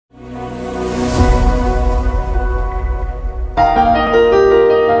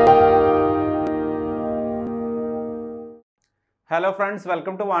Hello friends,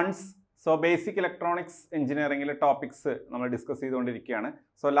 welcome to once. So basic electronics engineering topics we discuss cheyikondirikkaanu.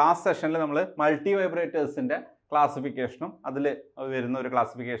 So last session we multivibrators inde classification adile varuna oru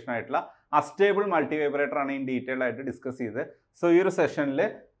classification aayittulla unstable multivibrator aanu in detail aayittu discuss cheythu. So ee oru session il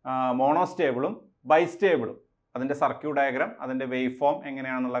monostable um bistable adinte circuit diagram adinte waveform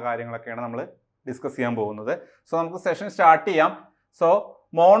enganeyanulla കാര്യങ്ങളൊക്കെയാണ് നമ്മൾ discuss ചെയ്യാൻ പോകുന്നത്. So നമുക്ക് session start ചെയ്യാം. So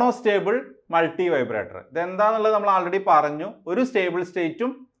monostable multivibrator ഇതെന്താണെന്നുള്ളത് നമ്മൾ already പറഞ്ഞു. ഒരു stable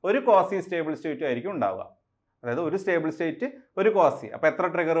സ്റ്റേറ്റും ഒരു ക്വാസി സ്റ്റേബിൾ സ്റ്റേറ്റും ആയിരിക്കും ഉണ്ടാവുക. അതായത് ഒരു സ്റ്റേബിൾ സ്റ്റേറ്റ് ഒരു ക്വാസി. അപ്പോൾ എത്ര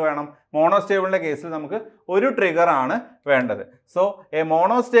ട്രിഗർ വേണം? മോണോസ്റ്റേബിളിന്റെ കേസിൽ നമുക്ക് ഒരു ട്രിഗർ ആണ് വേണ്ടത്. So A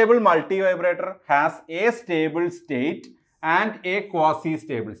monostable multivibrator has A stable state and A quasi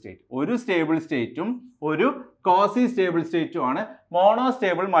stable state. ഒരു സ്റ്റേബിൾ സ്റ്റേറ്റും ഒരു ക്വാസി സ്റ്റേബിൾ സ്റ്റേറ്റും ആണ്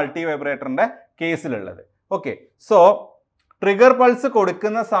monostable മൾട്ടിവൈബ്രേറ്ററിന്റെ കേസിലുള്ളത്. Okay, so trigger pulse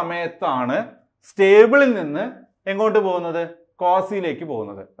കൊടുക്കുന്ന സമയത്താണ് സ്റ്റേബിളിൽ നിന്ന് എങ്ങോട്ട് പോകുന്നത്? ക്വാസിയിലേക്ക്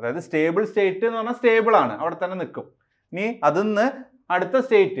പോകുന്നത്. അതായത് സ്റ്റേബിൾ സ്റ്റേറ്റ് എന്ന് പറഞ്ഞാൽ സ്റ്റേബിൾ ആണ്, അവിടെ തന്നെ നിൽക്കും. ഇനി അതിന്ന് അടുത്ത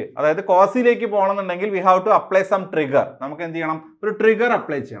സ്റ്റേറ്റ് അതായത് ക്വാസിയിലേക്ക് പോകണമെന്നുണ്ടെങ്കിൽ we have to apply some trigger. നമുക്ക് എന്ത് ചെയ്യണം? ഒരു ട്രിഗർ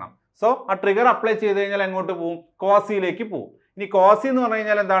അപ്ലൈ ചെയ്യണം. സോ ആ ട്രിഗർ അപ്ലൈ ചെയ്ത് കഴിഞ്ഞാൽ എങ്ങോട്ട് പോകും? ക്വാസിയിലേക്ക് പോകും. ഇനി ക്വാസി എന്ന് പറഞ്ഞു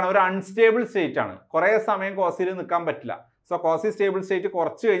കഴിഞ്ഞാൽ എന്താണ്? ഒരു അൺസ്റ്റേബിൾ സ്റ്റേറ്റ് ആണ്. കുറേ സമയം ക്വാസിയിൽ നിൽക്കാൻ പറ്റില്ല. സോ ക്വാസി സ്റ്റേബിൾ സ്റ്റേറ്റ്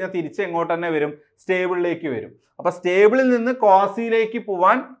കുറച്ച് കഴിഞ്ഞാൽ തിരിച്ച് എങ്ങോട്ട് തന്നെ വരും? സ്റ്റേബിളിലേക്ക് വരും. അപ്പോൾ സ്റ്റേബിളിൽ നിന്ന് ക്വാസിയിലേക്ക്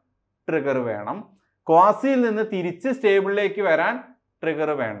പോവാൻ ട്രിഗർ വേണം. ക്വാസിയിൽ നിന്ന് തിരിച്ച് സ്റ്റേബിളിലേക്ക് വരാൻ ട്രിഗർ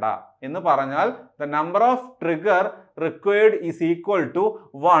വേണ്ട. എന്ന് പറഞ്ഞാൽ the number of trigger required is equal to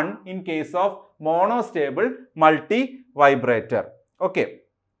 1 in case of monostable multi vibrator. Okay,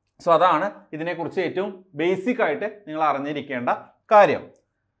 so അതാണ് ഇതിനെക്കുറിച്ച് ഏറ്റവും ബേസിക് ആയിട്ട് നിങ്ങൾ അറിഞ്ഞിരിക്കേണ്ട കാര്യം.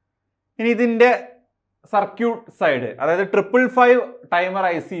 ഇനി ഇതിൻ്റെ സർക്യൂട്ട് സൈഡ്, അതായത് 555 ടൈമർ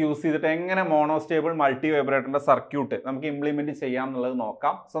IC യൂസ് ചെയ്തിട്ട് എങ്ങനെ മോണോസ്റ്റേബിൾ മൾട്ടി വൈബ്രേറ്ററിന്റെ സർക്യൂട്ട് നമുക്ക് ഇംപ്ലിമെന്റ് ചെയ്യാം എന്നുള്ളത്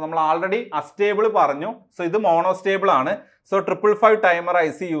നോക്കാം. സോ നമ്മൾ ആൾറെഡി അസ്റ്റേബിൾ പറഞ്ഞു. സോ ഇത് മോണോസ്റ്റേബിൾ ആണ്. സോ 555 ടൈമർ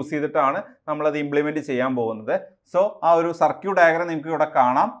IC യൂസ് ചെയ്തിട്ടാണ് നമ്മളത് ഇംപ്ലിമെന്റ് ചെയ്യാൻ പോകുന്നത്. സോ ആ ഒരു സർക്യൂട്ട് ഡയഗ്രം നിങ്ങൾക്ക് ഇവിടെ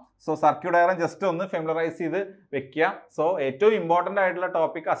കാണാം. സോ സർക്യൂട്ട് ഡയഗ്രം ജസ്റ്റ് ഒന്ന് ഫെമിലറൈസ് ചെയ്ത് വെക്കുക. സോ ഏറ്റവും ഇമ്പോർട്ടൻ്റ് ആയിട്ടുള്ള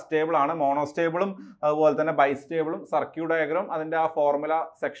ടോപ്പിക് അസ്റ്റേബിൾ ആണ്. മോണോസ്റ്റേബിളും അതുപോലെ തന്നെ ബൈസ്റ്റേബിളും സർക്യൂട്ട് ഡയഗ്രം അതിൻ്റെ ആ ഫോർമുല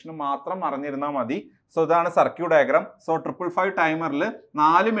സെക്ഷനും മാത്രം അറിഞ്ഞിരുന്നാൽ മതി. സോ ഇതാണ് സർക്യൂട്ട് ഡയഗ്രം. സോ 555 ടൈമറിൽ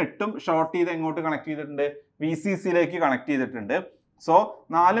 4ഉം 8ഉം ഷോർട്ട് ചെയ്ത് എങ്ങോട്ട് കണക്ട് ചെയ്തിട്ടുണ്ട്? VCCയിലേക്ക് കണക്ട് ചെയ്തിട്ടുണ്ട്. സോ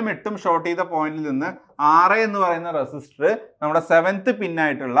 4ഉം 8ഉം ഷോർട്ട് ചെയ്ത പോയിന്റിൽ നിന്ന് 6 എന്ന് പറയുന്ന റെസിസ്റ്റർ നമ്മുടെ 7th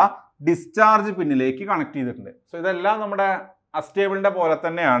പിന്നായിട്ടുള്ള ഡിസ്ചാർജ് പിന്നിലേക്ക് കണക്ട് ചെയ്തിട്ടുണ്ട്. സോ ഇതെല്ലാം നമ്മുടെ അസ്റ്റേബിളിന്റെ പോലെ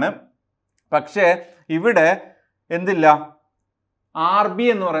തന്നെയാണ്. പക്ഷേ ഇവിടെ എന്തില്ല? RB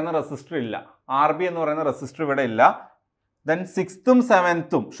എന്ന് പറയുന്ന റെസിസ്റ്റർ ഇല്ല. RB എന്ന് പറയുന്ന റെസിസ്റ്റർ ഇവിടെ ഇല്ല. ദെൻ 6th ഉം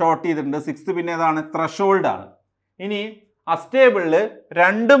 7th ഉം ഷോർട്ട് ചെയ്തിട്ടുണ്ട്. 6th പിന്നെ ഏതാണ്? ത്രഷോൾഡ് ആണ്. ഇനി അസ്റ്റേബിളിൽ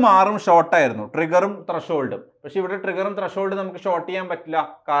 2ഉം 6ഉം ഷോർട്ടായിരുന്നു, ട്രിഗറും ത്രഷോൾഡും. പക്ഷെ ഇവിടെ ട്രിഗറും ത്രഷോൾഡ് നമുക്ക് ഷോർട്ട് ചെയ്യാൻ പറ്റില്ല.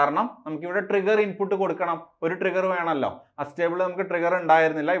 കാരണം നമുക്ക് ഇവിടെ ട്രിഗർ ഇൻപുട്ട് കൊടുക്കണം. ഒരു ട്രിഗർ വേണമല്ലോ. അസ്റ്റേബിളിൽ നമുക്ക് ട്രിഗർ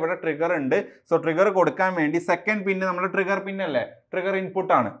ഉണ്ടായിരുന്നില്ല, ഇവിടെ ട്രിഗർ ഉണ്ട്. സോ ട്രിഗർ കൊടുക്കാൻ വേണ്ടി സെക്കൻഡ് പിന്ന് നമ്മുടെ ട്രിഗർ പിന്നല്ലേ, ട്രിഗർ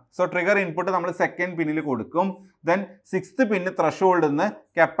ഇൻപുട്ട് ആണ്. സോ ട്രിഗർ ഇൻപുട്ട് നമ്മൾ സെക്കൻഡ് പിന്നിൽ കൊടുക്കും. ദെൻ 6th പിന്ന് ത്രഷോൾഡിൽ നിന്ന്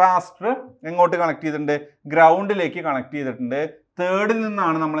കപ്പാസിറ്റർ എങ്ങോട്ട് കണക്ട് ചെയ്തിട്ടുണ്ട്? ഗ്രൗണ്ടിലേക്ക് കണക്ട് ചെയ്തിട്ടുണ്ട്. തേർഡിൽ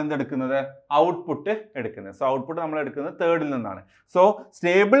നിന്നാണ് നമ്മൾ എന്തെടുക്കുന്നത്? ഔട്ട്പുട്ട് എടുക്കുന്നത്. സോ ഔട്ട്പുട്ട് നമ്മൾ എടുക്കുന്നത് തേർഡിൽ നിന്നാണ്. സോ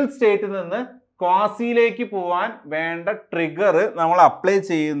സ്റ്റേബിൾ സ്റ്റേറ്റിൽ നിന്ന് ക്വാസിയിലേക്ക് പോവാൻ വേണ്ട ട്രിഗർ നമ്മൾ അപ്ലൈ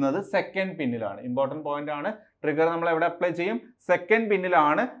ചെയ്യുന്നത് സെക്കൻഡ് പിന്നിലാണ്. ഇമ്പോർട്ടൻറ്റ് പോയിന്റ് ആണ്. ട്രിഗർ നമ്മൾ എവിടെ അപ്ലൈ ചെയ്യും? സെക്കൻഡ്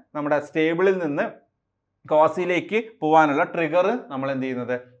പിന്നിലാണ് നമ്മുടെ സ്റ്റേബിളിൽ നിന്ന് ക്വാസിയിലേക്ക് പോകാനുള്ള ട്രിഗർ നമ്മൾ എന്ത്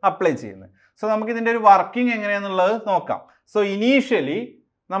ചെയ്യുന്നത്? അപ്ലൈ ചെയ്യുന്നത്. സോ നമുക്ക് ഇതിൻ്റെ ഒരു വർക്കിംഗ് എങ്ങനെയാണെന്നുള്ളത് നോക്കാം. സോ ഇനീഷ്യലി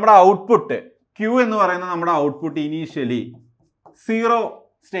നമ്മുടെ ഔട്ട്പുട്ട് Q എന്ന് പറയുന്ന നമ്മുടെ ഔട്ട്പുട്ട് ഇനീഷ്യലി 0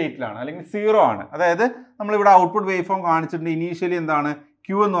 സ്റ്റേറ്റിലാണ്, അല്ലെങ്കിൽ 0 ആണ്. അതായത് നമ്മളിവിടെ ഔട്ട്പുട്ട് വേവ് ഫോം കാണിച്ചിട്ടുണ്ട്. ഇനീഷ്യലി എന്താണ്?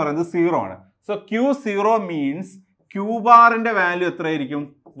 Q എന്ന് പറയുന്നത് 0 ആണ്. സോ Q0 മീൻസ് Q ബാറിന്റെ വാല്യൂ എത്രയായിരിക്കും?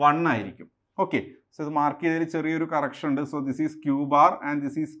 1 ആയിരിക്കും. ഓക്കെ, സോ ഇത് മാർക്ക് ചെയ്തതിൽ ചെറിയൊരു കറക്ഷൻ ഉണ്ട്. So this is Q bar and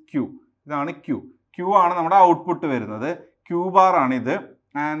this is Q. ഇതാണ് Q. Q ആണ് നമ്മുടെ ഔട്ട്പുട്ട് വരുന്നത്. Q ബാർ ആണ് ഇത്.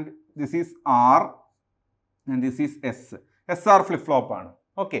 And this is R and this is S. SR flip flop ആണ്.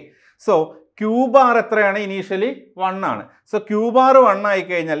 ഓക്കെ, സോ Q ബാർ എത്രയാണ്? ഇനീഷ്യലി 1 ആണ്. സോ Q ബാർ 1 ആയി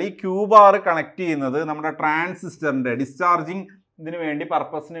കഴിഞ്ഞാൽ ഈ Q ബാർ കണക്ട് ചെയ്യുന്നത് നമ്മുടെ ട്രാൻസിസ്റ്ററിന്റെ ഡിസ്ചാർജിങ് ഇതിനു വേണ്ടി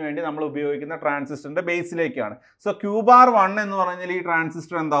പർപ്പസിന് വേണ്ടി നമ്മൾ ഉപയോഗിക്കുന്ന ട്രാൻസിസ്റ്ററിന്റെ ബേസിലേക്കാണ്. സോ Q ബാർ 1 എന്ന് പറഞ്ഞാൽ ഈ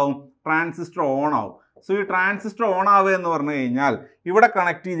ട്രാൻസിസ്റ്റർ എന്താവും? ട്രാൻസിസ്റ്റർ ഓൺ ആവും. സോ ഈ ട്രാൻസിസ്റ്റർ ഓൺ ആവുക എന്ന് പറഞ്ഞു കഴിഞ്ഞാൽ ഇവിടെ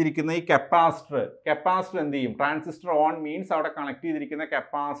കണക്ട് ചെയ്തിരിക്കുന്ന ഈ കപ്പാസിറ്റർ എന്ത് ചെയ്യും? ട്രാൻസിസ്റ്റർ ഓൺ മീൻസ് അവിടെ കണക്ട് ചെയ്തിരിക്കുന്ന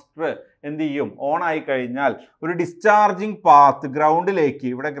കപ്പാസിറ്റർ എന്ത് ചെയ്യും? ഓൺ ആയി കഴിഞ്ഞാൽ ഒരു ഡിസ്ചാർജിങ് പാത്ത് ഗ്രൗണ്ടിലേക്ക്,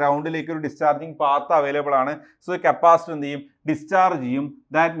 ഇവിടെ ഗ്രൗണ്ടിലേക്ക് ഒരു ഡിസ്ചാർജിങ് പാത്ത് അവൈലബിൾ ആണ്. സോ ഈ കപ്പാസിറ്റർ എന്ത് ചെയ്യും? ഡിസ്ചാർജ് ചെയ്യും.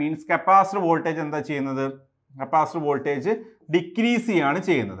 ദാറ്റ് മീൻസ് കപ്പാസിറ്റർ വോൾട്ടേജ് എന്താ ചെയ്യുന്നത്? കപ്പാസിറ്റർ വോൾട്ടേജ് ഡിക്രീസ് ചെയ്യാണ്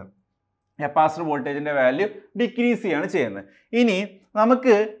ചെയ്യുന്നത്. കപ്പാസിറ്റർ വോൾട്ടേജിൻ്റെ വാല്യൂ ഡിക്രീസ് ചെയ്യാണ് ചെയ്യുന്നത്. ഇനി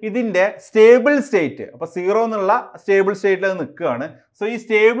നമുക്ക് ഇതിൻ്റെ സ്റ്റേബിൾ സ്റ്റേറ്റ്, അപ്പോൾ 0 എന്നുള്ള സ്റ്റേബിൾ സ്റ്റേറ്റിൽ അത് നിൽക്കുകയാണ്. സോ ഈ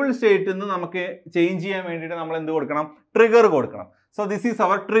സ്റ്റേബിൾ സ്റ്റേറ്റിൽ നിന്ന് നമുക്ക് ചേഞ്ച് ചെയ്യാൻ വേണ്ടിയിട്ട് നമ്മൾ എന്ത് കൊടുക്കണം? ട്രിഗർ കൊടുക്കണം. So this is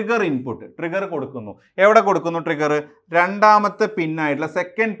our trigger input. Trigger കൊടുക്കുന്നു. എവിടെ കൊടുക്കുന്നു ട്രിഗർ? രണ്ടാമത്തെ പിന്നായിട്ടുള്ള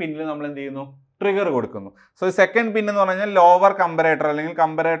സെക്കൻഡ് പിന്നിൽ നമ്മൾ എന്ത് ചെയ്യുന്നു? ട്രിഗർ കൊടുക്കുന്നു. സോ ഈ സെക്കൻഡ് പിൻ എന്ന് പറഞ്ഞാൽ ലോവർ കമ്പറേറ്റർ അല്ലെങ്കിൽ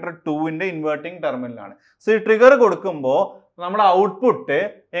കമ്പറേറ്റർ 2ന്റെ ഇൻവേർട്ടിംഗ് ടെർമിനലാണ്. സോ ഈ ട്രിഗർ കൊടുക്കുമ്പോൾ നമ്മുടെ ഔട്ട്പുട്ട്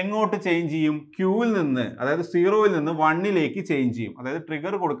എങ്ങോട്ട് ചേഞ്ച് ചെയ്യും? ക്യൂവിൽ നിന്ന്, അതായത് 0ൽ നിന്ന് 1ലേക്ക് ചേഞ്ച് ചെയ്യും. അതായത്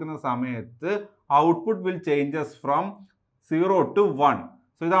ട്രിഗർ കൊടുക്കുന്ന സമയത്ത് output will changes from 0 to 1.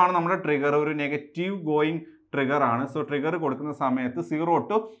 So ഇതാണ് നമ്മുടെ ട്രിഗർ, ഒരു നെഗറ്റീവ് ഗോയിങ് ട്രിഗർ ആണ്. സോ ട്രിഗർ കൊടുക്കുന്ന സമയത്ത് 0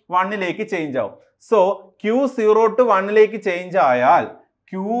 to 1ലേക്ക് ചേഞ്ച് ആവും. സോ ക്യൂ 0 to 1ലേക്ക് ചേഞ്ച് ആയാൽ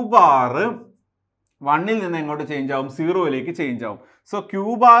ക്യൂ ബാർ 1ൽ നിന്ന് എങ്ങോട്ട് ചേഞ്ച് ആവും? 0ലേക്ക് ചേഞ്ച് ആവും. സോ ക്യൂ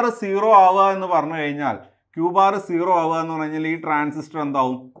ബാർ 0 ആവുക എന്ന് പറഞ്ഞു കഴിഞ്ഞാൽ, ക്യൂ ബാർ 0 ആവുക എന്ന് പറഞ്ഞു കഴിഞ്ഞാൽ ഈ ട്രാൻസിസ്റ്റർ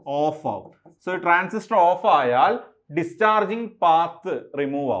എന്താവും? ഓഫ് ആവും. സോ ഈ ട്രാൻസിസ്റ്റർ ഓഫ് ആയാൽ ഡിസ്ചാർജിങ് പാത്ത്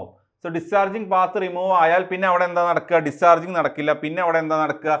റിമൂവ് ആവും. സോ ഡിസ്ചാർജിങ് പാത്ത് റിമൂവ് ആയാൽ പിന്നെ അവിടെ എന്താ നടക്കുക? ഡിസ്ചാർജിങ് നടക്കില്ല. പിന്നെ അവിടെ എന്താ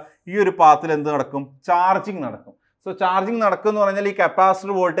നടക്കുക? ഈ ഒരു പാത്തിൽ എന്ത് നടക്കും? ചാർജിങ് നടക്കും. സോ ചാർജിങ് നടക്കും എന്ന് പറഞ്ഞാൽ ഈ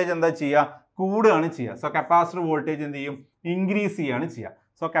കപ്പാസിറ്റർ വോൾട്ടേജ് എന്താ ചെയ്യുക? കൂടുകയാണ് ചെയ്യുക. സോ കപ്പാസിറ്റർ വോൾട്ടേജ് എന്ത് ചെയ്യും? ഇൻക്രീസ് ചെയ്യുകയാണ് ചെയ്യുക.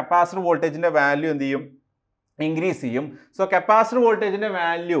 സോ കപ്പാസിറ്റർ വോൾട്ടേജിന്റെ വാല്യൂ എന്ത് ചെയ്യും? ഇൻക്രീസ് ചെയ്യും. സോ കപ്പാസിറ്റർ വോൾട്ടേജിന്റെ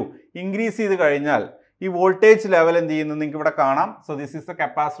വാല്യൂ ഇൻക്രീസ് ചെയ്ത് കഴിഞ്ഞാൽ ഈ വോൾട്ടേജ് ലെവൽ എന്ത് ചെയ്യുന്നു നിങ്ങൾക്ക് ഇവിടെ കാണാം. So this is the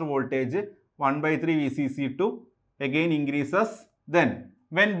capacitor voltage 1/3 VCC to again increases. Then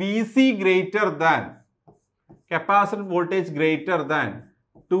when VC greater than, capacitor voltage greater than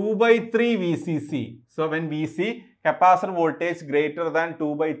 2/3 VCC. So when VC, capacitor voltage greater than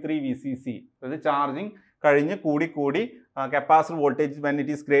 2/3 VCC. അത് charging കഴിഞ്ഞ് കൂടി capacitor voltage when it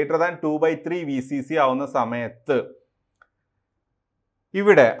is greater than 2/3 VCC ആവുന്ന സമയത്ത്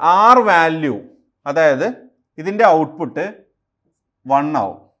ഇവിടെ R value, അതായത് ഇതിൻ്റെ output 1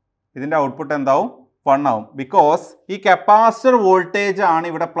 ആവും. ഇതിൻ്റെ ഔട്ട്പുട്ട് എന്താവും? 1 ആവും. ബിക്കോസ് ഈ കപ്പാസിറ്റർ വോൾട്ടേജ് ആണ്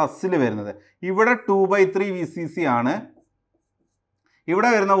ഇവിടെ പ്ലസ്സിൽ വരുന്നത്. ഇവിടെ 2/3 VCC ആണ്. ഇവിടെ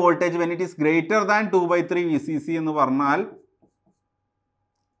വരുന്ന voltage when it is greater than 2/3 VCC എന്ന് പറഞ്ഞാൽ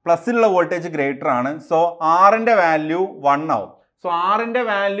പ്ലസ്സിലുള്ള വോൾട്ടേജ് ഗ്രേറ്റർ ആണ്. സോ ആറിൻ്റെ വാല്യൂ 1 ആവും. സോ ആറിൻ്റെ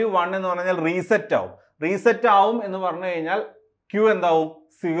വാല്യൂ 1 എന്ന് പറഞ്ഞാൽ റീസെറ്റ് ആവും. റീസെറ്റ് ആവും എന്ന് പറഞ്ഞു കഴിഞ്ഞാൽ ക്യൂ എന്താവും?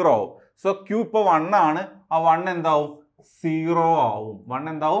 0 ആവും. സോ ക്യൂ ഇപ്പോൾ 1 ആണ്. ആ 1 എന്താവും? 0 ആവും. 1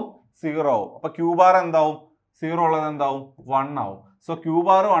 എന്താവും? 0 ആവും. അപ്പോൾ ക്യൂ ബാർ എന്താവും? 0 ഉള്ളത് എന്താവും? 1 ആവും. സോ ക്യൂ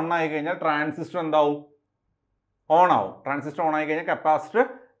ബാർ 1 ആയി കഴിഞ്ഞാൽ ട്രാൻസിസ്റ്റർ എന്താവും? ഓൺ ആവും. ട്രാൻസിസ്റ്റർ ഓൺ ആയി കഴിഞ്ഞാൽ കപ്പാസിറ്റർ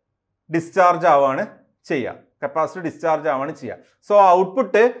ഡിസ്ചാർജ് ആവുകയാണ് ചെയ്യുക. കപ്പാസിറ്റർ ഡിസ്ചാർജ് ആവുകയാണ് ചെയ്യുക. സോ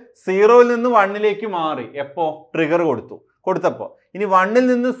ഔട്ട്പുട്ട് 0ൽ നിന്ന് 1ലേക്ക് മാറി. എപ്പോൾ? ട്രിഗർ കൊടുത്തപ്പോൾ. ഇനി 1ൽ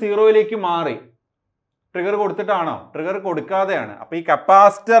നിന്ന് 0ലേക്ക് മാറി. ട്രിഗർ കൊടുത്തിട്ടാണോ? ട്രിഗർ കൊടുക്കാതെയാണ്. അപ്പോൾ ഈ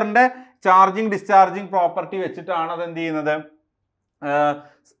കപ്പാസിറ്ററിന്റെ ചാർജിങ് ഡിസ്ചാർജിങ് പ്രോപ്പർട്ടി വെച്ചിട്ടാണ് അത് എന്ത് ചെയ്യുന്നത്?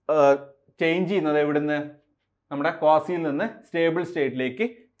 ചേഞ്ച് ചെയ്യുന്നത്. എവിടുന്ന്? നമ്മുടെ ക്വാസിയിൽ നിന്ന് സ്റ്റേബിൾ സ്റ്റേറ്റിലേക്ക്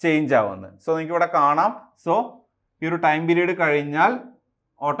ചേഞ്ച് ആവുന്നത്. സോ നിങ്ങൾക്ക് ഇവിടെ കാണാം. സോ ഈ ഒരു ടൈം പീരീഡ് കഴിഞ്ഞാൽ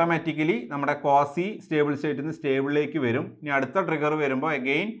ഓട്ടോമാറ്റിക്കലി നമ്മുടെ ക്വാസി സ്റ്റേബിൾ സ്റ്റേറ്റിൽ നിന്ന് സ്റ്റേബിളിലേക്ക് വരും. ഇനി അടുത്ത ട്രിഗർ വരുമ്പോൾ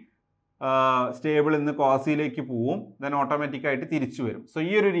അഗെയിൻ സ്റ്റേബിളിൽ നിന്ന് ക്വാസിയിലേക്ക് പോവും. ദെൻ ഓട്ടോമാറ്റിക്കായിട്ട് തിരിച്ചു വരും. സോ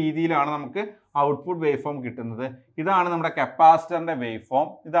ഈ ഒരു രീതിയിലാണ് നമുക്ക് ഔട്ട്പുട്ട് വേവ് ഫോം കിട്ടുന്നത്. ഇതാണ് നമ്മുടെ കപ്പാസിറ്ററിൻ്റെ വേവ് ഫോം.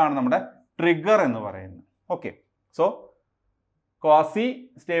 ഇതാണ് നമ്മുടെ ട്രിഗർ എന്ന് പറയുന്നത്. ഓക്കെ. സോ ക്വാസി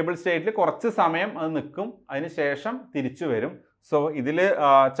സ്റ്റേബിൾ സ്റ്റേറ്റിൽ കുറച്ച് സമയം അത് നിൽക്കും. അതിന് ശേഷം തിരിച്ചു വരും. സോ ഇതിൽ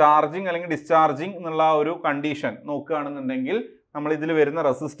ചാർജിങ് അല്ലെങ്കിൽ ഡിസ്ചാർജിങ് എന്നുള്ള ഒരു കണ്ടീഷൻ നോക്കുകയാണെന്നുണ്ടെങ്കിൽ നമ്മൾ ഇതിൽ വരുന്ന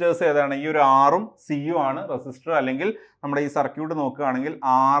റെസിസ്റ്റേഴ്സ് ഏതാണ്? ഈ ഒരു ആറും സിയും ആണ് റെസിസ്റ്റർ. അല്ലെങ്കിൽ നമ്മുടെ ഈ സർക്യൂട്ട് നോക്കുകയാണെങ്കിൽ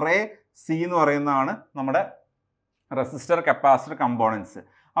RAC എന്ന് പറയുന്നതാണ് നമ്മുടെ റെസിസ്റ്റർ കപ്പാസിറ്റർ കമ്പോണൻസ്.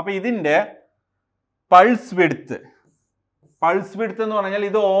 അപ്പോൾ ഇതിൻ്റെ പൾസ് വിഡ്ത്ത് എന്ന് പറഞ്ഞാൽ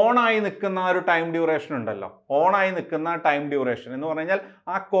ഇത് ഓണായി നിൽക്കുന്ന ഒരു ടൈം ഡ്യൂറേഷൻ ഉണ്ടല്ലോ. ഓണായി നിൽക്കുന്ന ടൈം ഡ്യൂറേഷൻ എന്ന് പറഞ്ഞാൽ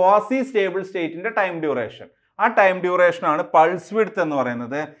ആ ക്വാസി സ്റ്റേബിൾ സ്റ്റേറ്റിൻ്റെ ടൈം ഡ്യൂറേഷൻ. ആ ടൈം ഡ്യൂറേഷനാണ് പൾസ് വിഡ്ത്ത് എന്ന്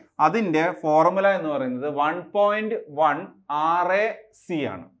പറയുന്നത്. അതിൻ്റെ ഫോർമുല എന്ന് പറയുന്നത് 1.1 RAC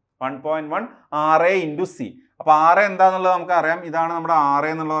ആണ്. 1.1 RA × C. അപ്പോൾ RA എന്താണെന്നുള്ളത് നമുക്ക് അറിയാം. ഇതാണ് നമ്മുടെ RA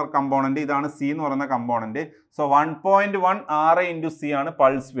എന്നുള്ള കമ്പോണൻറ്റ്. ഇതാണ് C എന്ന് പറയുന്ന കമ്പോണൻറ്റ്. സോ 1.1 RA × C ആണ്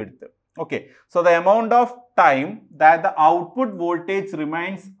pulse width. Okay, so the amount of time that the output voltage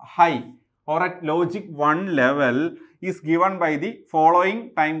remains high or at logic 1 level is given by the following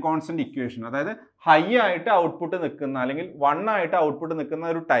time constant equation. അതായത് high ആയിട്ട് output നിൽക്കുന്ന അല്ലെങ്കിൽ 1 ആയിട്ട് output നിൽക്കുന്ന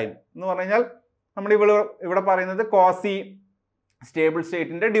ഒരു time എന്ന് പറഞ്ഞാൽ നമ്മൾ ഇവിടെ പറയുന്നത് ക്വാസി സ്റ്റേബിൾ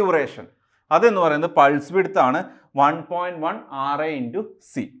സ്റ്റേറ്റിൻ്റെ ഡ്യൂറേഷൻ. അതെന്ന് പറയുന്നത് പൾസ് വിഡ്ത്ത് ആണ്. 1.1 RA ×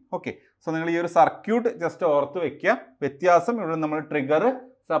 C. ഓക്കെ. സോ നിങ്ങൾ ഈ ഒരു സർക്യൂട്ട് ജസ്റ്റ് ഓർത്ത് വെക്കുക. വ്യത്യാസം ഇവിടെ നമ്മൾ ട്രിഗർ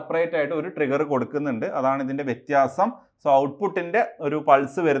സെപ്പറേറ്റ് ആയിട്ട് ഒരു ട്രിഗർ കൊടുക്കുന്നുണ്ട്. അതാണ് ഇതിൻ്റെ വ്യത്യാസം. സോ ഔട്ട്പുട്ടിൻ്റെ ഒരു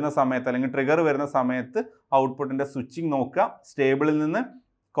പൾസ് വരുന്ന സമയത്ത് അല്ലെങ്കിൽ ട്രിഗർ വരുന്ന സമയത്ത് ഔട്ട്പുട്ടിൻ്റെ സ്വിച്ചിങ് നോക്കുക. സ്റ്റേബിളിൽ നിന്ന്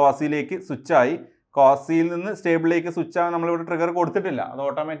കോസിയിലേക്ക് സ്വിച്ചായി. കോസിയിൽ നിന്ന് സ്റ്റേബിളിലേക്ക് സ്വിച്ച് ആവാൻ നമ്മളിവിടെ ട്രിഗർ കൊടുത്തിട്ടില്ല. അത്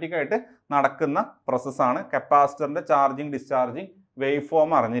ഓട്ടോമാറ്റിക്കായിട്ട് നടക്കുന്ന പ്രോസസ്സാണ്. കപ്പാസിറ്ററിൻ്റെ ചാർജിങ് ഡിസ്ചാർജിങ് വേവ്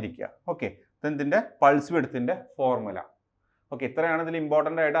ഫോം അറിഞ്ഞിരിക്കുക. ഓക്കെ, ഇതിൻ്റെ പൾസ് വിഡ്ത്തിൻ്റെ ഫോർമുല. ഓക്കെ, ഇത്രയാണ് ഇതിൽ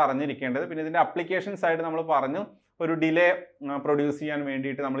ഇമ്പോർട്ടൻ്റ് ആയിട്ട് അറിഞ്ഞിരിക്കേണ്ടത്. പിന്നെ ഇതിൻ്റെ അപ്ലിക്കേഷൻ സൈഡ് നമ്മൾ പറഞ്ഞു, ഒരു ഡിലേ പ്രൊഡ്യൂസ് ചെയ്യാൻ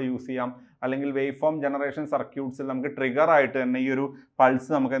വേണ്ടിയിട്ട് നമ്മൾ യൂസ് ചെയ്യാം, അല്ലെങ്കിൽ വേവ് ഫോം ജനറേഷൻ സർക്യൂട്ട്സിൽ നമുക്ക് ട്രിഗർ ആയിട്ട് തന്നെ ഈ ഒരു പൾസ്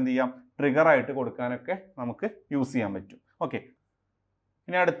നമുക്ക് എന്ത് ചെയ്യാം, ട്രിഗർ ആയിട്ട് കൊടുക്കാനൊക്കെ നമുക്ക് യൂസ് ചെയ്യാൻ പറ്റും. ഓക്കെ,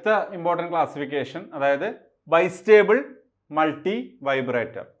 ഇനി അടുത്ത ഇമ്പോർട്ടൻറ്റ് ക്ലാസിഫിക്കേഷൻ, അതായത് bistable multi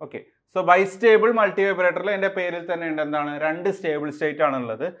vibrator. Okay, so bistable multi വൈബ്രേറ്ററിൽ എൻ്റെ പേരിൽ തന്നെ ഉണ്ട് എന്താണ്, 2 സ്റ്റേബിൾ സ്റ്റേറ്റ്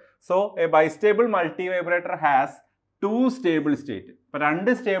ആണുള്ളത്. So A bistable multi vibrator has 2 stable state. ഇപ്പോൾ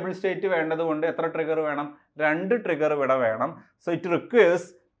 2 സ്റ്റേബിൾ സ്റ്റേറ്റ് വേണ്ടത് കൊണ്ട് എത്ര ട്രിഗർ വേണം, 2 ട്രിഗർ ഇവിടെ വേണം. So it requires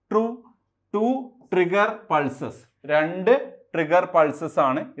 2 trigger pulses. 2 trigger pulses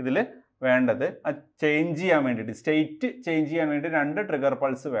ആണ് ഇതിൽ വേണ്ടത്. ചേഞ്ച് ചെയ്യാൻ വേണ്ടിയിട്ട്, സ്റ്റേറ്റ് ചേഞ്ച് ചെയ്യാൻ വേണ്ടി 2 ട്രിഗർ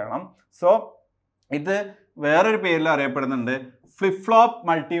പൾസ് വേണം. സോ ഇത് വേറൊരു പേരിൽ അറിയപ്പെടുന്നുണ്ട് ഫ്ലിപ്പ് ഫ്ലോപ്പ്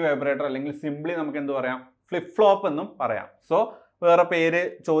മൾട്ടി വൈബ്രേറ്റർ, അല്ലെങ്കിൽ സിംപ്ലി നമുക്ക് എന്ത് പറയാം, ഫ്ലിപ്പ് ഫ്ലോപ്പ് എന്നും പറയാം. സോ വേറെ പേര്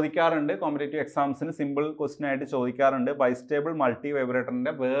ചോദിക്കാറുണ്ട് കോമ്പറ്റേറ്റീവ് എക്സാംസിന്, സിമ്പിൾ ക്വസ്റ്റ്യൻ ആയിട്ട് ചോദിക്കാറുണ്ട്, ബൈസ്റ്റേബിൾ മൾട്ടി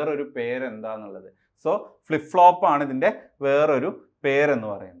വൈബ്രേറ്ററിൻ്റെ വേറൊരു പേര് എന്താണെന്നുള്ളത്. സോ ഫ്ലിപ്പ് ഫ്ലോപ്പ് ആണ് ഇതിൻ്റെ വേറൊരു പേരെന്ന്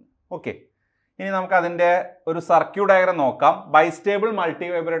പറയുന്നത്. ഓക്കെ, ഇനി നമുക്ക് അതിൻ്റെ ഒരു സർക്യൂട്ട് ഡയഗ്രം നോക്കാം. Bistable multi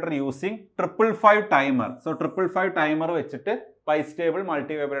vibrator using 555 timer. So 555 timer വെച്ചിട്ട് ബൈസ്റ്റേബിൾ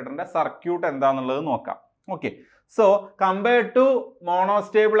മൾട്ടി വൈബ്രേറ്ററിൻ്റെ സർക്യൂട്ട് എന്താണെന്നുള്ളത് നോക്കാം. Okay, so compared to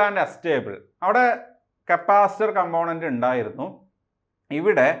monostable and astable, അവിടെ കപ്പാസിറ്റർ കമ്പോണൻ്റ് ഉണ്ടായിരുന്നു.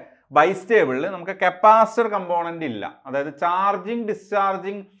 ഇവിടെ ബൈസ്റ്റേബിളിൽ നമുക്ക് കപ്പാസിറ്റർ കമ്പോണൻ്റ് ഇല്ല. അതായത് ചാർജിങ്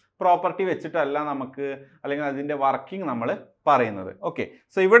ഡിസ്ചാർജിങ് പ്രോപ്പർട്ടി വെച്ചിട്ടല്ല നമുക്ക്, അല്ലെങ്കിൽ അതിൻ്റെ വർക്കിംഗ് നമ്മൾ പറയുന്നത്. ഓക്കെ,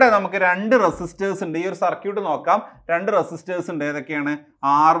 സോ ഇവിടെ നമുക്ക് 2 റെസിസ്റ്റേഴ്സ് ഉണ്ട്. ഈ ഒരു സർക്യൂട്ട് നോക്കാം, 2 റെസിസ്റ്റേഴ്സ് ഉണ്ട്. ഏതൊക്കെയാണ്,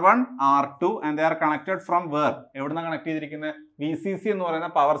 R1 R2 and they are connected from where, എവിടുന്ന കണക്ട് ചെയ്തിരിക്കുന്നത്, VCC എന്ന്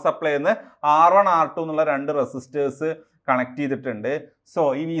പറയുന്ന പവർ സപ്ലൈ നിന്ന് R1 R2 എന്നുള്ള 2 റെസിസ്റ്റേഴ്സ് കണക്ട് ചെയ്തിട്ടുണ്ട്. സോ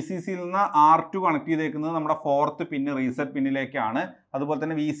ഈ VCCയിൽ നിന്ന് R2 കണക്ട് ചെയ്തേക്കുന്നത് നമ്മുടെ 4th പിന്ന് റീസെറ്റ് പിന്നിലേക്കാണ്. അതുപോലെ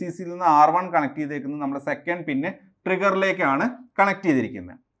തന്നെ VCCയിൽ നിന്ന് R1 കണക്ട് ചെയ്തേക്കുന്നത് നമ്മുടെ 2nd പിന്ന് ട്രിഗറിലേക്കാണ് കണക്ട്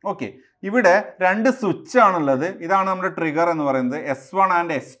ചെയ്തിരിക്കുന്നത്. ഓക്കെ, ഇവിടെ 2 സ്വിച്ച് ആണുള്ളത്. ഇതാണ് നമ്മുടെ ട്രിഗർ എന്ന് പറയുന്നത്, S1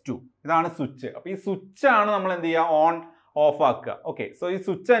 ആൻഡ് S2. ഇതാണ് സ്വിച്ച്. അപ്പോൾ ഈ സ്വിച്ച് ആണ് നമ്മൾ എന്ത് ചെയ്യുക, ഓൺ ഓഫ് ആക്കുക. ഓക്കെ, സോ ഈ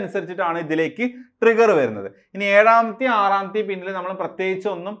സ്വിച്ച് അനുസരിച്ചിട്ടാണ് ഇതിലേക്ക് ട്രിഗർ വരുന്നത്. ഇനി 7ാമത്തെയും 6ാമത്തെയും പിന്നിൽ നമ്മൾ പ്രത്യേകിച്ച്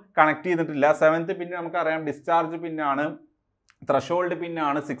ഒന്നും കണക്ട് ചെയ്തിട്ടില്ല. 7th പിന്ന് നമുക്കറിയാം ഡിസ്ചാർജ് പിന്നാണ്, ത്രഷോൾഡ്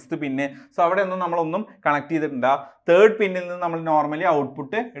പിന്നാണ് 6th പിന്ന്. സോ അവിടെ ഒന്നും നമ്മളൊന്നും കണക്ട് ചെയ്തിട്ടില്ല. 3rd പിന്നിൽ നിന്ന് നമ്മൾ നോർമലി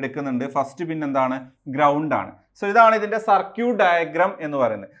ഔട്ട്പുട്ട് എടുക്കുന്നുണ്ട്. ഫസ്റ്റ് പിൻ എന്താണ്, ഗ്രൗണ്ട് ആണ്. സോ ഇതാണ് ഇതിൻ്റെ സർക്യൂട്ട് ഡയഗ്രാം എന്ന്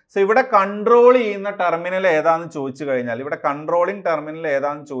പറയുന്നത്. സോ ഇവിടെ കൺട്രോൾ ചെയ്യുന്ന ടെർമിനൽ ഏതാണെന്ന് ചോദിച്ചു കഴിഞ്ഞാൽ, ഇവിടെ കൺട്രോളിങ് ടെർമിനൽ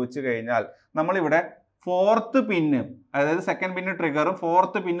ഏതാണെന്ന് ചോദിച്ചു കഴിഞ്ഞാൽ, നമ്മളിവിടെ 4th പിന്ന്, അതായത് 2nd പിന്ന് ട്രിഗറും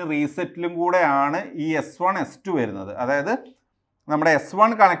 4th പിന്ന് റീസെറ്റിലും കൂടെയാണ് ഈ S1 S2 വരുന്നത്. അതായത് നമ്മുടെ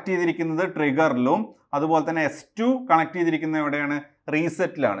S1 കണക്ട് ചെയ്തിരിക്കുന്നത് ട്രിഗറിലും, അതുപോലെ തന്നെ S2 കണക്ട് ചെയ്തിരിക്കുന്നത് എവിടെയാണ്,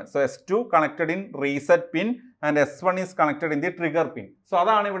 റീസെറ്റിലാണ്. So S2 connected in reset pin and S1 is connected in the trigger pin. So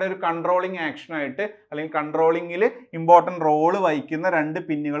അതാണ് ഇവിടെ ഒരു കൺട്രോളിങ് ആക്ഷൻ ആയിട്ട്, അല്ലെങ്കിൽ കൺട്രോളിങ്ങിൽ ഇമ്പോർട്ടൻറ്റ് റോള് വഹിക്കുന്ന 2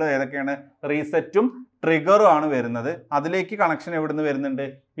 പിന്നുകൾ ഏതൊക്കെയാണ്, റീസെറ്റും ട്രിഗറും ആണ് വരുന്നത്. അതിലേക്ക് കണക്ഷൻ എവിടെ നിന്ന് വരുന്നുണ്ട്,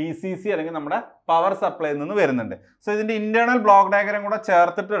 PCC അല്ലെങ്കിൽ നമ്മുടെ പവർ സപ്ലൈയിൽ നിന്ന് വരുന്നുണ്ട്. സോ ഇതിൻ്റെ ഇന്റേണൽ ബ്ലോക്ക് ഡയഗ്രാം കൂടെ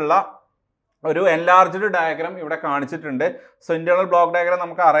ചേർത്തിട്ടുള്ള ഒരു എൻലാർജ്ഡ് ഡയഗ്രാം ഇവിടെ കാണിച്ചിട്ടുണ്ട്. സോ ഇന്റേണൽ ബ്ലോക്ക് ഡയഗ്രാം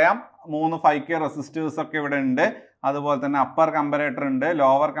നമുക്ക് അറിയാം, 3 5K റെസിസ്റ്റേഴ്സ് ഒക്കെ ഇവിടെ ഉണ്ട്. അതുപോലെ തന്നെ അപ്പർ കമ്പറേറ്റർ ഉണ്ട്,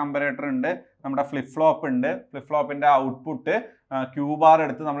 ലോവർ കമ്പറേറ്റർ ഉണ്ട്, നമ്മുടെ ഫ്ലിപ്പ് ഫ്ലോപ്പ് ഉണ്ട്. ഫ്ലിപ്പ് ഫ്ലോപ്പിന്റെ ഔട്ട്പുട്ട് Q ബാർ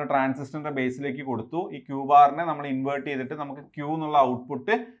എടുത്ത് നമ്മൾ ട്രാൻസിസ്റ്ററിന്റെ ബേസിലേക്ക് കൊടുത്തു. ഈ Q ബാറിനെ നമ്മൾ ഇൻവേർട്ട് ചെയ്തിട്ട് നമുക്ക് Q എന്നുള്ള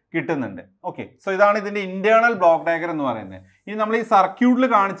ഔട്ട്പുട്ട് കിട്ടുന്നുണ്ട്. ഓക്കെ, സോ ഇതാണ് ഇതിന്റെ ഇന്റേണൽ ബ്ലോക്ക് ഡയഗ്രാം എന്ന് പറയുന്നത്. ഇനി നമ്മൾ ഈ സർക്യൂട്ടിൽ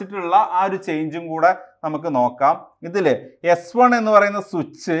കാണിച്ചിട്ടുള്ള ആ ഒരു ചേഞ്ചും കൂടെ നമുക്ക് നോക്കാം. ഇതിൽ S1 എന്ന് പറയുന്ന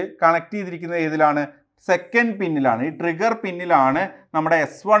സ്വിച്ച് കണക്ട് ചെയ്തിരിക്കുന്നത് ഏതിലാണ്, 2nd പിന്നിലാണ്. ഈ ട്രിഗർ പിന്നിലാണ് നമ്മുടെ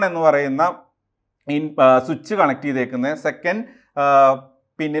S1 എന്ന് പറയുന്ന സ്വിച്ച് കണക്ട് ചെയ്തേക്കുന്നത്. 2nd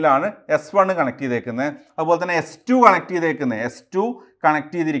പിന്നിലാണ് S1 കണക്ട് ചെയ്തേക്കുന്നത്. അതുപോലെ തന്നെ S2 കണക്ട് ചെയ്തേക്കുന്നത്, S2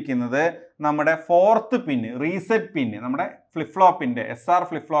 കണക്ട് ചെയ്തിരിക്കുന്നത് നമ്മുടെ 4th പിന്ന് റീസെറ്റ് പിന്ന്, നമ്മുടെ ഫ്ലിപ്പ് ഫ്ലോപ്പിൻ്റെ SR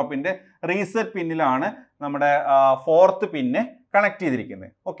ഫ്ലിപ്പ് ഫ്ലോപ്പിൻ്റെ റീസെറ്റ് പിന്നിലാണ് നമ്മുടെ 4th പിന്ന് കണക്ട്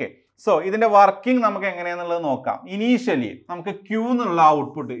ചെയ്തിരിക്കുന്നത്. ഓക്കെ, സോ ഇതിൻ്റെ വർക്കിംഗ് നമുക്ക് എങ്ങനെയാണെന്നുള്ളത് നോക്കാം. ഇനീഷ്യലി നമുക്ക് Q എന്നുള്ള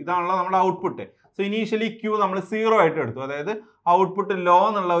ഔട്ട്പുട്ട്, ഇതാണല്ലോ നമ്മുടെ ഔട്ട്പുട്ട്. സോ ഇനീഷ്യലി Q നമ്മൾ 0 ആയിട്ട് എടുത്തു, അതായത് ഔട്ട്പുട്ട് ലോ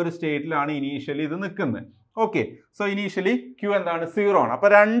എന്നുള്ള ഒരു സ്റ്റേറ്റിലാണ് ഇനീഷ്യലി ഇത് നിൽക്കുന്നത്. ഓക്കെ, സോ ഇനീഷ്യലി Q എന്താണ്, 0 ആണ്. അപ്പോൾ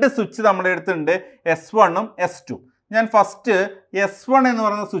 2 സ്വിച്ച് നമ്മുടെ അടുത്തുണ്ട്, S1 ഉം S2. ഞാൻ ഫസ്റ്റ് S1 എന്ന്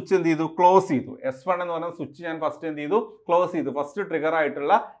പറയുന്ന സ്വിച്ച് എന്ത് ചെയ്തു, ക്ലോസ് ചെയ്തു. S1 എന്ന് പറയുന്ന സ്വിച്ച് ഞാൻ ഫസ്റ്റ് എന്ത് ചെയ്തു, ക്ലോസ് ചെയ്തു. ഫസ്റ്റ് ട്രിഗർ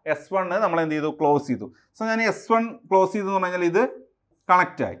ആയിട്ടുള്ള S1 നമ്മൾ എന്ത് ചെയ്തു, ക്ലോസ് ചെയ്തു. സോ ഞാൻ S1 ക്ലോസ് ചെയ്തു എന്ന് പറഞ്ഞാൽ ഇത്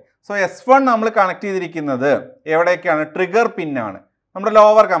കണക്റ്റ് ആയി. സോ S1 നമ്മൾ കണക്ട് ചെയ്തിരിക്കുന്നത് എവിടേക്കാണ്, ട്രിഗർ പിന്നാണ്. നമ്മുടെ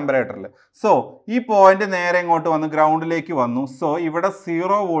ലോവർ കമ്പറേറ്ററിൽ. സോ ഈ പോയിന്റ് നേരെ ഇങ്ങോട്ട് വന്ന് ഗ്രൗണ്ടിലേക്ക് വന്നു. സോ ഇവിടെ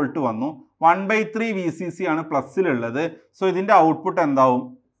 0 വോൾട്ട് വന്നു. 1/3 VCC ആണ് പ്ലസ്സിലുള്ളത്. സോ ഇതിൻ്റെ ഔട്ട്പുട്ട് എന്താവും?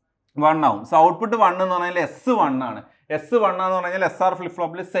 1 ആവും. സോ ഔട്ട്പുട്ട് 1 എന്ന് പറഞ്ഞാൽ S1 ആണ്. S1 എന്ന് പറഞ്ഞാൽ SR ഫ്ലിപ്പ്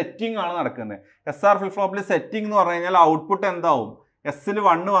ഫ്ലോപ്പിൽ സെറ്റിംഗ് ആണ് നടക്കുന്നത്. SR ഫ്ലിപ്പ് ഫ്ലോപ്പിൽ സെറ്റിംഗ് എന്ന് പറഞ്ഞു കഴിഞ്ഞാൽ ഔട്ട്പുട്ട് എന്താവും? എസ്സിൽ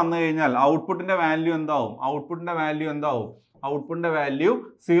 1 വന്നു കഴിഞ്ഞാൽ ഔട്ട്പുട്ടിന്റെ വാല്യൂ എന്താവും? ഔട്ട്പുട്ടിന്റെ വാല്യൂ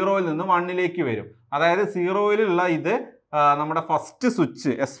 0യിൽ നിന്ന് 1ലേക്ക് വരും. അതായത് 0യിലുള്ള ഇത് നമ്മുടെ ഫസ്റ്റ്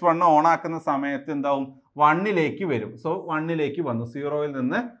സ്വിച്ച് S1 ഓൺ ആക്കുന്ന സമയത്ത് എന്താവും? 1ലേക്ക് വരും. സോ 1ലേക്ക് വന്നു. 0യിൽ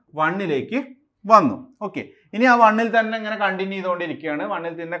നിന്ന് 1ലേക്ക് വന്നു. ഓക്കെ, ഇനി ആ 1ൽ തന്നെ ഇങ്ങനെ കണ്ടിന്യൂ ചെയ്തുകൊണ്ടിരിക്കുകയാണ്.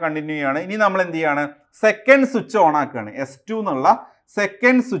 1ൽ തന്നെ കണ്ടിന്യൂ ചെയ്യാണ്. ഇനി നമ്മൾ എന്ത് ചെയ്യാണ്? സെക്കൻഡ് സ്വിച്ച് ഓൺ ആക്കുകയാണ്. S2 എന്നുള്ള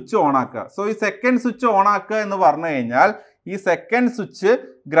സെക്കൻഡ് സ്വിച്ച് ഓൺ ആക്കുക. സോ ഈ സെക്കൻഡ് സ്വിച്ച് ഓൺ ആക്കുക എന്ന് പറഞ്ഞു കഴിഞ്ഞാൽ ഈ സെക്കൻഡ് സ്വിച്ച്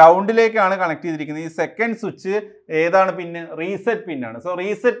ഗ്രൗണ്ടിലേക്കാണ് കണക്ട് ചെയ്തിരിക്കുന്നത്. ഈ സെക്കൻഡ് സ്വിച്ച് ഏതാണ് പിന്ന്? റീസെറ്റ് പിന്നാണ്. സോ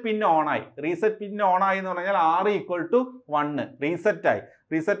റീസെറ്റ് പിൻ ഓൺ ആയി. റീസെറ്റ് പിൻ ഓൺ ആയി എന്ന് പറഞ്ഞാൽ R = 1 റീസെറ്റ് ആയി.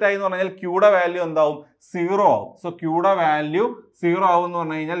 റീസെറ്റ് ആയി എന്ന് പറഞ്ഞാൽ ക്യൂടെ വാല്യൂ എന്താവും? 0 ആവും. സോ ക്യൂടെ വാല്യൂ 0 ആവും എന്ന്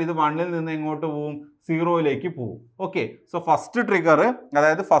പറഞ്ഞു കഴിഞ്ഞാൽ ഇത് 1ൽ നിന്ന് എങ്ങോട്ട് പോവും? 0യിലേക്ക് പോവും. ഓക്കെ, സോ ഫസ്റ്റ് ട്രിഗർ,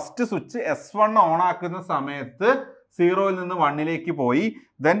 അതായത് ഫസ്റ്റ് സ്വിച്ച് S1 ഓൺ ആക്കുന്ന സമയത്ത് 0യിൽ നിന്ന് 1ലേക്ക് പോയി.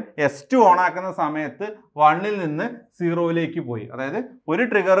 ദെൻ S2 ഓൺ ആക്കുന്ന സമയത്ത് 1ൽ നിന്ന് 0യിലേക്ക് പോയി. അതായത് ഒരു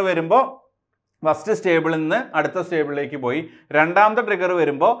ട്രിഗർ വരുമ്പോൾ ഫസ്റ്റ് സ്റ്റേബിളിൽ നിന്ന് അടുത്ത സ്റ്റേബിളിലേക്ക് പോയി. രണ്ടാമത്തെ ട്രിഗർ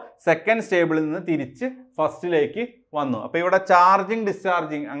വരുമ്പോൾ സെക്കൻഡ് സ്റ്റേബിളിൽ നിന്ന് തിരിച്ച് ഫസ്റ്റിലേക്ക് വന്നു. അപ്പോൾ ഇവിടെ ചാർജിങ്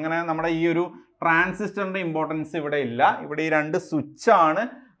ഡിസ്ചാർജിങ് അങ്ങനെ നമ്മുടെ ഈ ഒരു ട്രാൻസിസ്റ്ററിന്റെ ഇമ്പോർട്ടൻസ് ഇവിടെ ഇല്ല. ഇവിടെ ഈ 2 സ്വിച്ചാണ്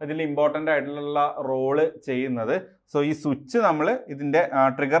ഇതിൽ ഇമ്പോർട്ടൻ്റ് ആയിട്ടുള്ള റോള് ചെയ്യുന്നത്. സോ ഈ സ്വിച്ച് നമ്മൾ ഇതിൻ്റെ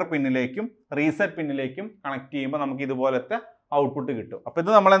ട്രിഗർ പിന്നിലേക്കും റീസെറ്റ് പിന്നിലേക്കും കണക്ട് ചെയ്യുമ്പോൾ നമുക്ക് ഇതുപോലത്തെ ഔട്ട്പുട്ട് കിട്ടും. അപ്പോൾ ഇത്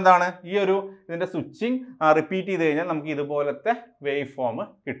നമ്മൾ എന്താണ്? ഈ ഒരു ഇതിൻ്റെ സ്വിച്ചിങ് റിപ്പീറ്റ് ചെയ്ത് കഴിഞ്ഞാൽ നമുക്ക് ഇതുപോലത്തെ വേവ് ഫോം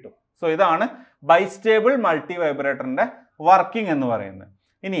കിട്ടും. സോ ഇതാണ് ബൈസ്റ്റേബിൾ മൾട്ടി വൈബ്രേറ്ററിൻ്റെ വർക്കിംഗ് എന്ന് പറയുന്നത്.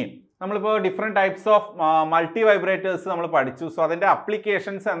 ഇനി നമ്മളിപ്പോൾ different types of multi vibrators നമ്മൾ പഠിച്ചു. സോ അതിൻ്റെ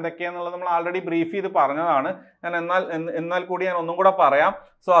അപ്ലിക്കേഷൻസ് എന്തൊക്കെയാണെന്നുള്ളത് നമ്മൾ ആൾറെഡി ബ്രീഫ് ചെയ്ത് പറഞ്ഞതാണ്. ഞാൻ എന്നാൽ കൂടി ഞാൻ ഒന്നും കൂടെ പറയാം.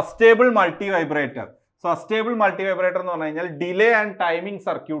 So astable multi vibrator. So astable multi vibrator എന്ന് പറഞ്ഞു കഴിഞ്ഞാൽ ഡിലേ ആൻഡ് ടൈമിംഗ്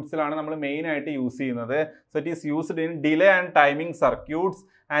സർക്യൂട്ട്സിലാണ് നമ്മൾ മെയിൻ ആയിട്ട് യൂസ് ചെയ്യുന്നത്. So it is used in delay and timing circuits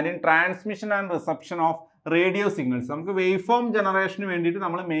and in transmission and reception of radio signals. നമുക്ക് വേവ് ഫോം ജനറേഷന് വേണ്ടിയിട്ട്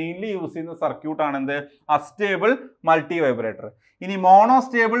നമ്മൾ mainly use ചെയ്യുന്ന സർക്യൂട്ടാണ് എന്ത്? Astable multi vibrator. ഇനി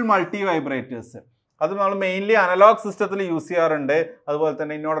മോണോസ്റ്റേബിൾ മൾട്ടി വൈബ്രേറ്റേഴ്സ്, അത് നമ്മൾ മെയിൻലി അനലോഗ് സിസ്റ്റത്തിൽ യൂസ് ചെയ്യാറുണ്ട്. അതുപോലെ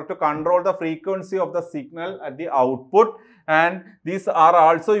തന്നെ in order to control the frequency of the signal at the output, and these are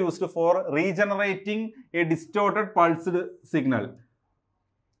also used for regenerating A distorted pulsed signal.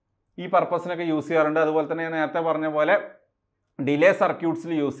 ഈ പർപ്പസിനൊക്കെ use ചെയ്യാറുണ്ട്. അതുപോലെ തന്നെ ഞാൻ നേരത്തെ പറഞ്ഞ പോലെ ഡിലേ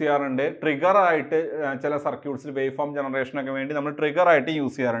സർക്യൂട്ട്സിൽ യൂസ് ചെയ്യാറുണ്ട്. ട്രിഗർ ആയിട്ട് ചില സർക്യൂട്ട്സിൽ വേവ് ഫോം ജനറേഷനൊക്കെ വേണ്ടി നമ്മൾ ട്രിഗർ ആയിട്ട്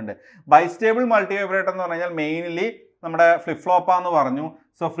യൂസ് ചെയ്യാറുണ്ട്. ബൈസ്റ്റേബിൾ മൾട്ടി വൈബ്രേറ്റർ എന്ന് പറഞ്ഞാൽ മെയിൻലി നമ്മുടെ ഫ്ലിപ്പ് ഫ്ലോപ്പാന്ന് പറഞ്ഞു.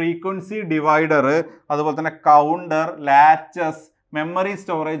 സോ ഫ്രീക്വൻസി ഡിവൈഡർ, അതുപോലെ തന്നെ കൗണ്ടർ, ലാച്ചസ്, മെമ്മറി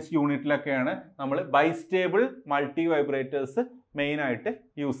സ്റ്റോറേജ് യൂണിറ്റിലൊക്കെയാണ് നമ്മൾ ബൈസ്റ്റേബിൾ മൾട്ടി വൈബ്രേറ്റേഴ്സ് മെയിനായിട്ട്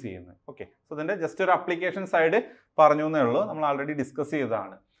യൂസ് ചെയ്യുന്നത്. ഓക്കെ, സോ ഇതിൻ്റെ ജസ്റ്റ് ഒരു അപ്ലിക്കേഷൻ സൈഡ് പറഞ്ഞു എന്നേ ഉള്ളൂ. നമ്മൾ ആൾറെഡി ഡിസ്കസ്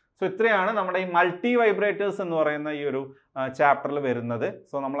ചെയ്തതാണ്. സോ ഇത്രയാണ് നമ്മുടെ ഈ മൾട്ടി വൈബ്രേറ്റേഴ്സ് എന്ന് പറയുന്ന ഈ ഒരു ചാപ്റ്ററിൽ വരുന്നത്.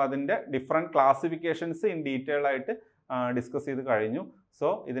 സോ നമ്മൾ അതിൻ്റെ ഡിഫറെൻറ്റ് ക്ലാസിഫിക്കേഷൻസ് ഇൻ ഡീറ്റെയിൽ ആയിട്ട് ഡിസ്കസ് ചെയ്ത് കഴിഞ്ഞു. സോ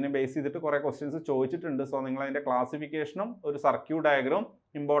ഇതിനെ ബേസ് ചെയ്തിട്ട് കുറേ ക്വസ്റ്റ്യൻസ് ചോദിച്ചിട്ടുണ്ട്. സോ നിങ്ങൾ അതിൻ്റെ ക്ലാസിഫിക്കേഷനും ഒരു സർക്യൂട്ട് ഡയഗ്രാം,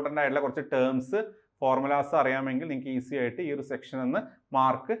 ഇമ്പോർട്ടൻ്റ് ആയിട്ടുള്ള കുറച്ച് ടേംസ്, ഫോർമുലാസ് അറിയാമെങ്കിൽ നിങ്ങൾക്ക് ഈസി ആയിട്ട് ഈ ഒരു സെക്ഷനിൽ നിന്ന്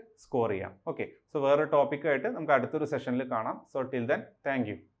മാർക്ക് സ്കോർ ചെയ്യാം. ഓക്കെ, സോ വേറൊരു ടോപ്പിക്കായിട്ട് നമുക്ക് അടുത്തൊരു സെഷനിൽ കാണാം. So till then, thank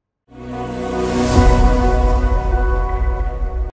you.